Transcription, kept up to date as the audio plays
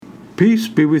Peace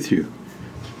be with you.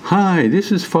 Hi,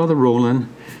 this is Father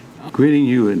Roland greeting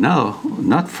you now,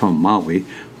 not from Maui,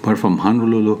 but from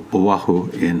Honolulu,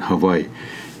 Oahu in Hawaii.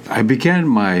 I began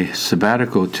my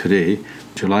sabbatical today,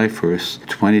 July 1st,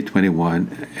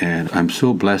 2021, and I'm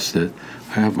so blessed that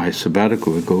I have my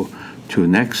sabbatical to go to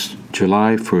next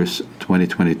July 1st,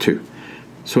 2022.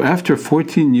 So after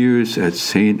 14 years at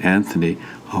St. Anthony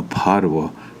of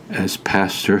Padua as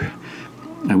pastor,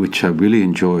 which I really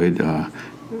enjoyed,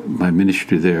 my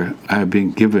ministry there, I have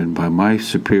been given by my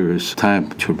superiors time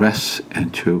to rest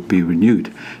and to be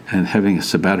renewed and having a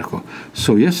sabbatical.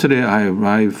 So yesterday I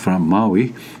arrived from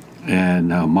Maui, and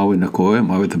Maui Nakoa,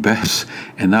 Maui the best,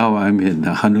 and now I'm in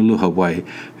Honolulu, Hawaii,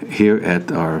 here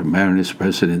at our Mariners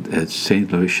resident at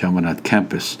St. Louis Chaminade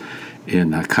campus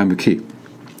in Kaimuki.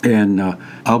 And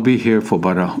I'll be here for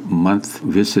about a month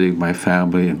visiting my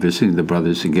family and visiting the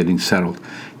brothers and getting settled.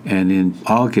 And in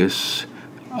August,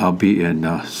 I'll be in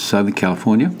Southern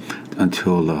California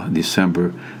until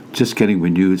December, just getting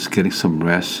renewed, getting some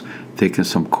rest, taking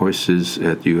some courses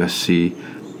at USC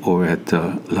or at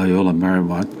Loyola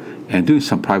Marymount, and doing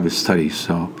some private studies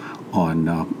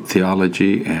on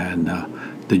theology and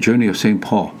the journey of St.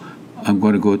 Paul. I'm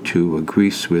going to go to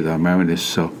Greece with our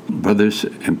Mariners brothers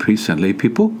and priests and lay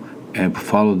people and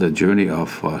follow the journey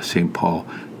of St. Paul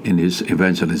in his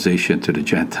evangelization to the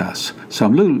Gentiles. So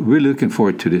I'm really looking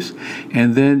forward to this.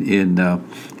 And then in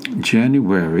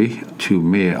January to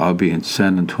May, I'll be in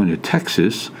San Antonio,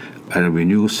 Texas, at a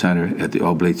renewal center at the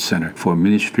Oblate Center for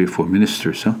ministry for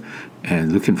ministers,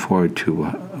 and looking forward to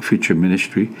future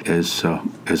ministry as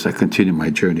I continue my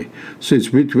journey. So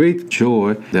it's with great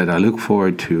joy that I look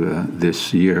forward to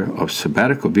this year of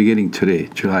sabbatical beginning today,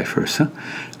 July 1st.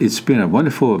 It's been a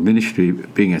wonderful ministry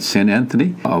being at St.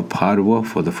 Anthony of Padua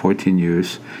for the 14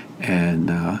 years,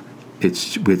 and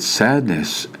it's with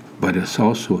sadness, but it's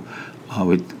also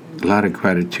with a lot of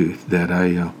gratitude that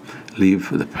I leave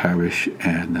the parish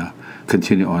and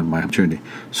continue on my journey.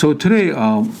 So today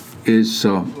is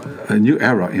a new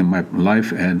era in my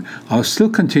life, and I'll still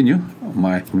continue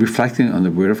my reflecting on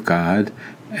the Word of God,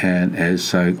 and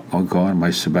as I go on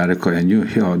my sabbatical, and you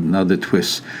hear another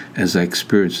twist as I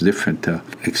experience different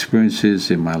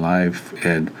experiences in my life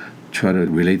and try to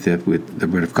relate that with the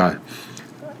Word of God.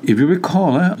 If you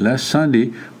recall, last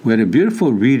Sunday we had a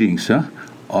beautiful readings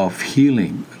of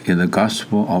healing in the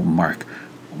Gospel of Mark.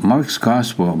 Mark's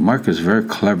Gospel, Mark is very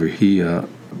clever. He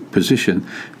positioned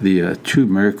the two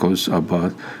miracles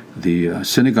about the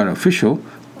synagogue official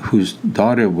whose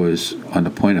daughter was on the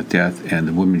point of death and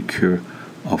the woman cure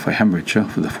of a hemorrhage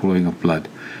for the flowing of blood.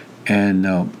 And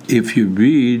if you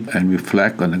read and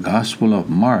reflect on the Gospel of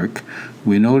Mark,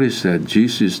 we notice that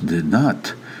Jesus did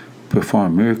not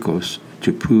perform miracles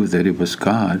to prove that it was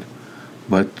God,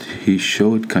 but he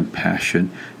showed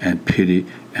compassion and pity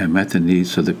and met the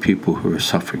needs of the people who were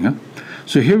suffering.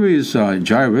 So here is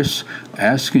Jairus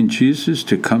asking Jesus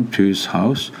to come to his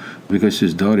house because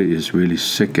his daughter is really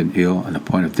sick and ill on the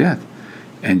point of death.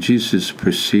 And Jesus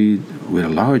proceeded with a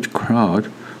large crowd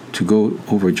to go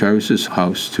over Jairus'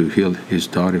 house to heal his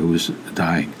daughter who was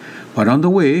dying. But on the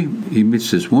way, he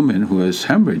meets this woman who has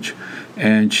hemorrhage,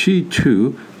 and she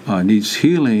too needs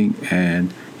healing,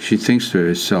 and she thinks to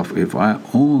herself, if I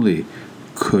only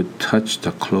could touch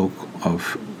the cloak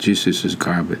of Jesus'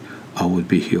 garment, I would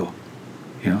be healed.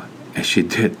 And she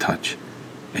did touch.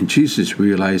 And Jesus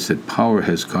realized that power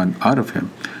has gone out of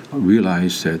him,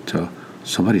 realized that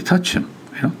somebody touched him,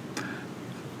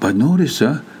 But notice,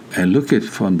 and look at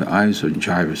from the eyes of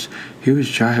Jairus. Here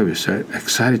is Jairus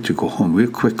excited to go home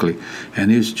real quickly, and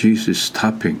here's Jesus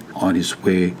stopping on his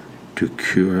way to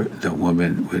cure the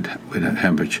woman with a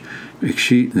hemorrhage.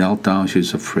 She knelt down,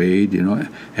 she's afraid,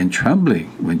 and trembling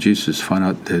when Jesus found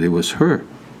out that it was her.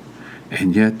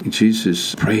 And yet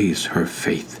Jesus praised her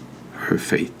faith,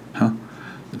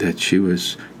 that she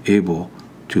was able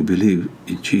to believe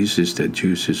in Jesus, that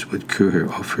Jesus would cure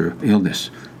her of her illness.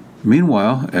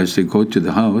 Meanwhile, as they go to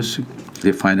the house,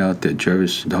 they find out that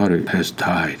Jairus' daughter has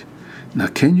died. Now,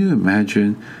 can you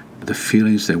imagine the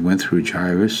feelings that went through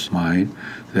Jairus' mind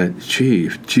that,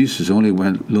 if Jesus only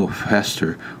went a little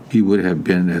faster, he would have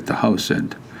been at the house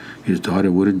and his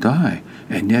daughter wouldn't die.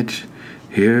 And yet,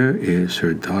 here is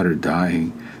her daughter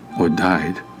dying or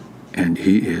died, and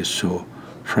he is so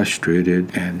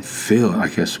frustrated and filled, I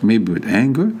guess, maybe with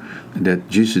anger that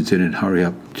Jesus didn't hurry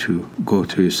up to go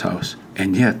to his house.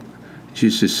 And yet,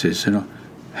 Jesus says,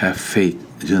 have faith,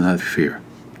 do not fear.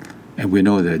 And we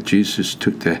know that Jesus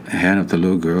took the hand of the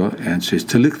little girl and says,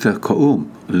 Talitha koum,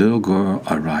 little girl,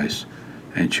 arise.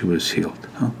 And she was healed.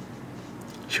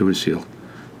 She was healed.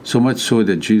 So much so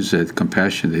that Jesus had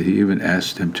compassion that he even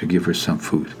asked them to give her some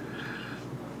food.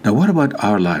 Now, what about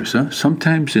our lives?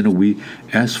 Sometimes, we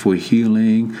ask for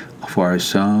healing for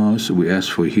ourselves. We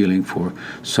ask for healing for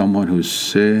someone who's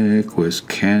sick, who has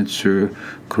cancer,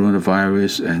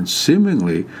 coronavirus, and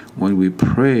seemingly, when we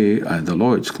pray, the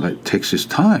Lord takes His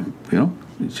time.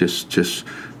 Just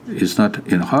is not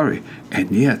in a hurry,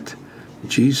 and yet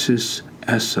Jesus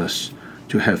asks us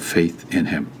to have faith in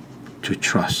Him, to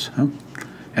trust.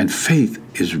 And faith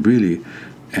is really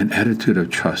an attitude of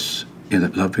trust in the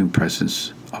loving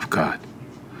presence of God.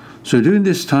 So during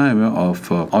this time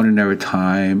of ordinary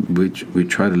time, which we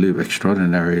try to live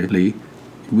extraordinarily,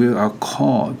 we are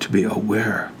called to be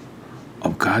aware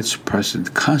of God's presence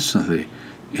constantly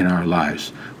in our lives,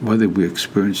 whether we're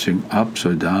experiencing ups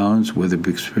or downs, whether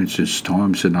we're experiencing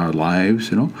storms in our lives,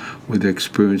 whether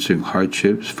experiencing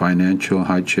hardships, financial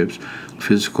hardships,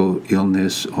 physical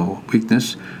illness or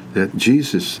weakness, that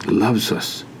Jesus loves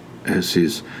us as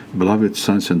His beloved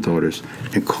sons and daughters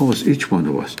and calls each one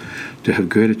of us to have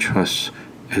greater trust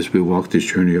as we walk this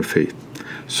journey of faith.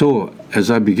 So as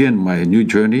I begin my new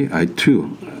journey, I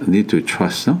too need to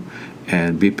trust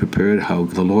and be prepared how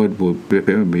the Lord will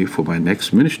prepare me for my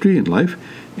next ministry in life.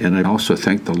 And I also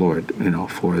thank the Lord,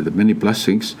 for the many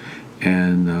blessings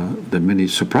and the many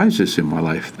surprises in my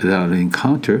life that I'll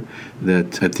encounter,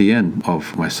 that at the end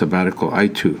of my sabbatical, I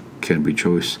too can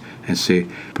rejoice and say,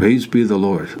 praise be the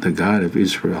Lord, the God of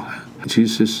Israel,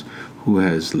 Jesus, who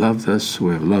has loved us, who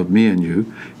have loved me and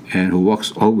you, and who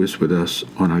walks always with us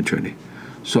on our journey.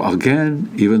 So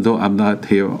again, even though I'm not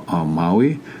here on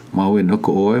Maui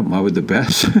Nuku'oi, Maui the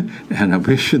best, and I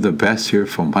wish you the best here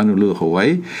from Honolulu,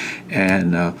 Hawaii,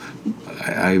 and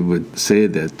I would say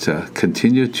that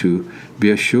continue to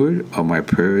be assured of my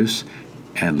prayers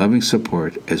and loving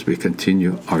support as we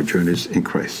continue our journeys in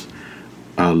Christ.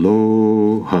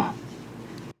 Aloha.